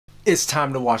It's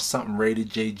time to watch something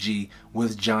rated JG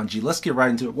with John G. Let's get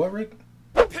right into it. What, Rick?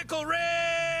 Pickle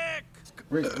Rick!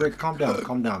 Rick, calm down.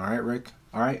 Calm down, all right, Rick?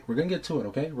 All right, we're going to get to it,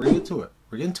 okay? We're going to get to it.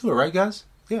 We're getting to it, right, guys?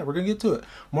 Yeah, we're going to get to it.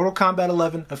 Mortal Kombat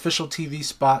 11 official TV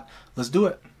spot. Let's do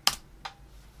it.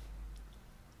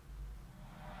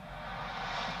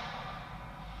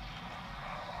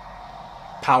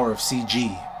 Power of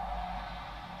CG.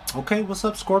 Okay, what's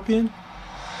up, Scorpion?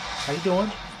 How you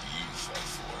doing?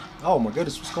 Oh my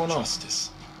goodness, what's going on?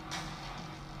 Justice.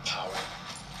 Power.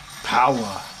 Power.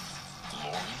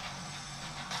 Glory.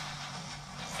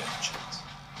 Vengeance.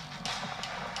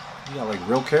 You got like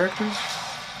real characters?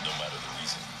 No matter the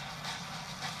reason,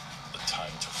 the time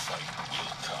to fight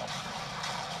will come.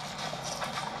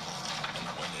 And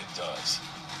when it does,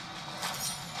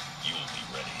 you'll be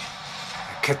ready.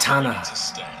 Kitana. To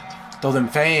stand. Throw them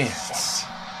fans. Fight.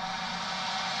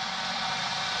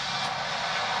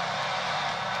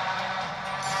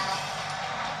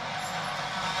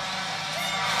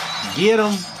 Get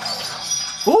him.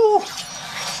 Ooh.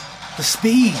 The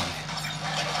speed.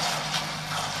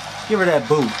 Give her that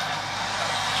boot.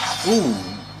 Ooh.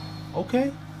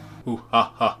 Okay. Ooh.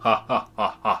 Ha ha ha ha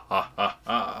ha ha ha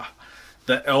ha.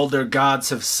 The elder gods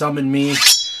have summoned me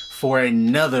for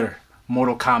another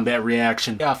Mortal Kombat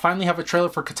reaction. Yeah, I finally have a trailer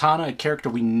for Kitana, a character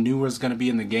we knew was going to be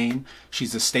in the game.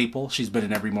 She's a staple. She's been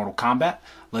in every Mortal Kombat.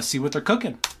 Let's see what they're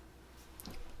cooking.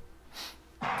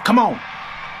 Come on.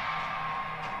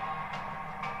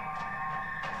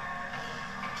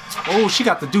 Oh, she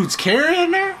got the dude's carry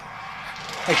in there?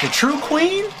 Like the true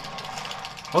queen?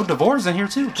 Oh, Devorah's in here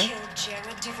too. Okay. Killed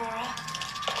Jared Devorah.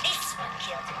 This one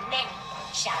killed many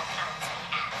Shao Kahn's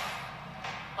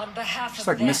behalf. On behalf She's of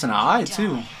like them, missing an eye die.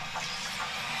 too.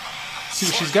 See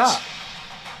what she's got.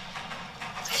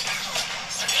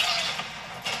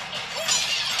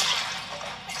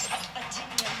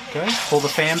 Okay, pull the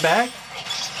fan back.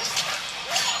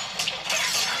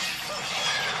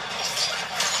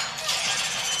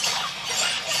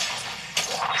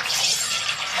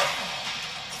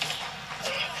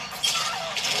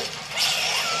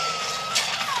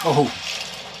 Oh,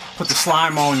 put the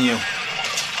slime on you.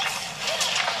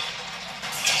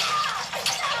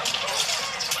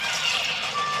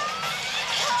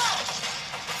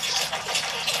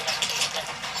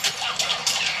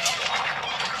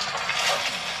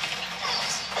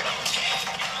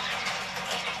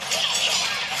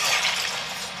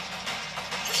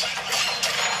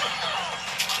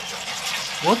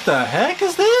 What the heck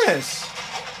is this?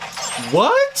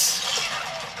 What?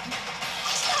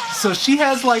 So she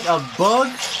has like a bug.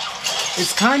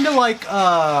 It's kind of like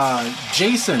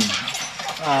Jason's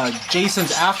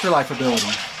afterlife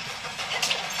ability.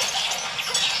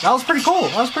 That was pretty cool.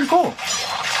 That was pretty cool.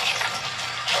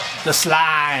 The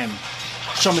slime.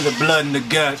 Show me the blood and the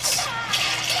guts.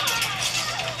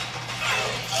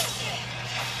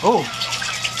 Oh,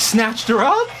 snatched her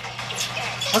up?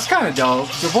 That's kind of dope.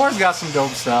 Devorah's got some dope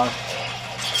stuff.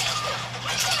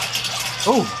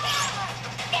 Oh.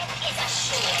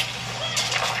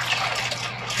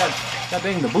 God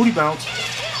dang, the booty bounce.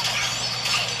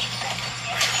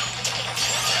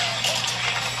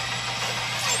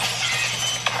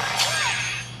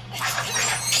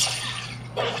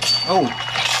 Oh.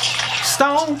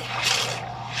 Stone!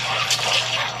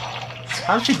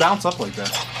 How did she bounce up like that?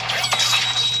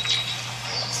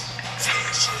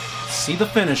 See the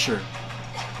finisher.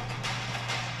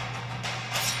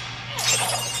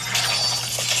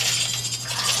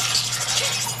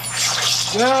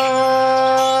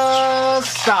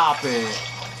 Stop it.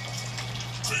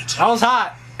 That was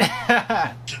hot.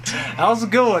 That was a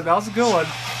good one. That was a good one.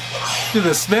 Do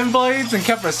the spin blades and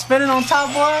kept her spinning on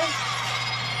top, boy.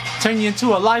 Turn you into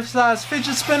a life-size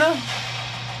fidget spinner.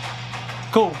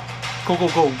 Cool. Cool, cool,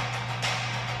 cool.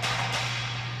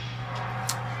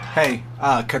 Hey,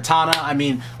 Kitana, I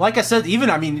mean, like I said, even,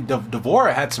 I mean,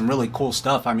 Devorah had some really cool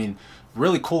stuff. I mean,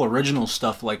 really cool original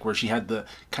stuff, like where she had the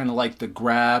kind of like the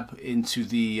grab into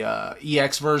the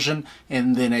EX version,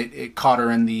 and then it caught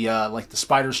her in the like the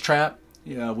spider's trap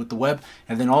with the web,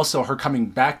 and then also her coming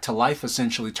back to life,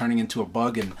 essentially turning into a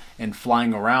bug and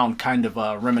flying around, kind of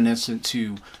reminiscent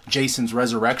to Jason's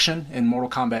resurrection in Mortal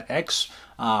Kombat X.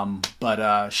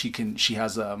 But she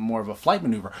has a more of a flight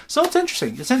maneuver. So it's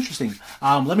interesting. It's interesting.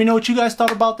 Let me know what you guys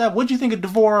thought about that. What did you think of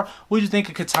Devorah? What did you think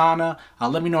of Kitana?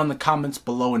 Let me know in the comments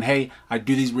below. And hey, I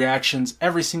do these reactions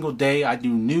every single day. I do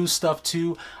news stuff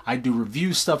too. I do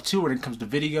review stuff too when it comes to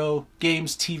video,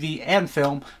 games, TV, and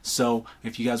film. So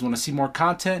if you guys want to see more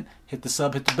content, hit the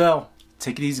sub, hit the bell.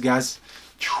 Take it easy, guys.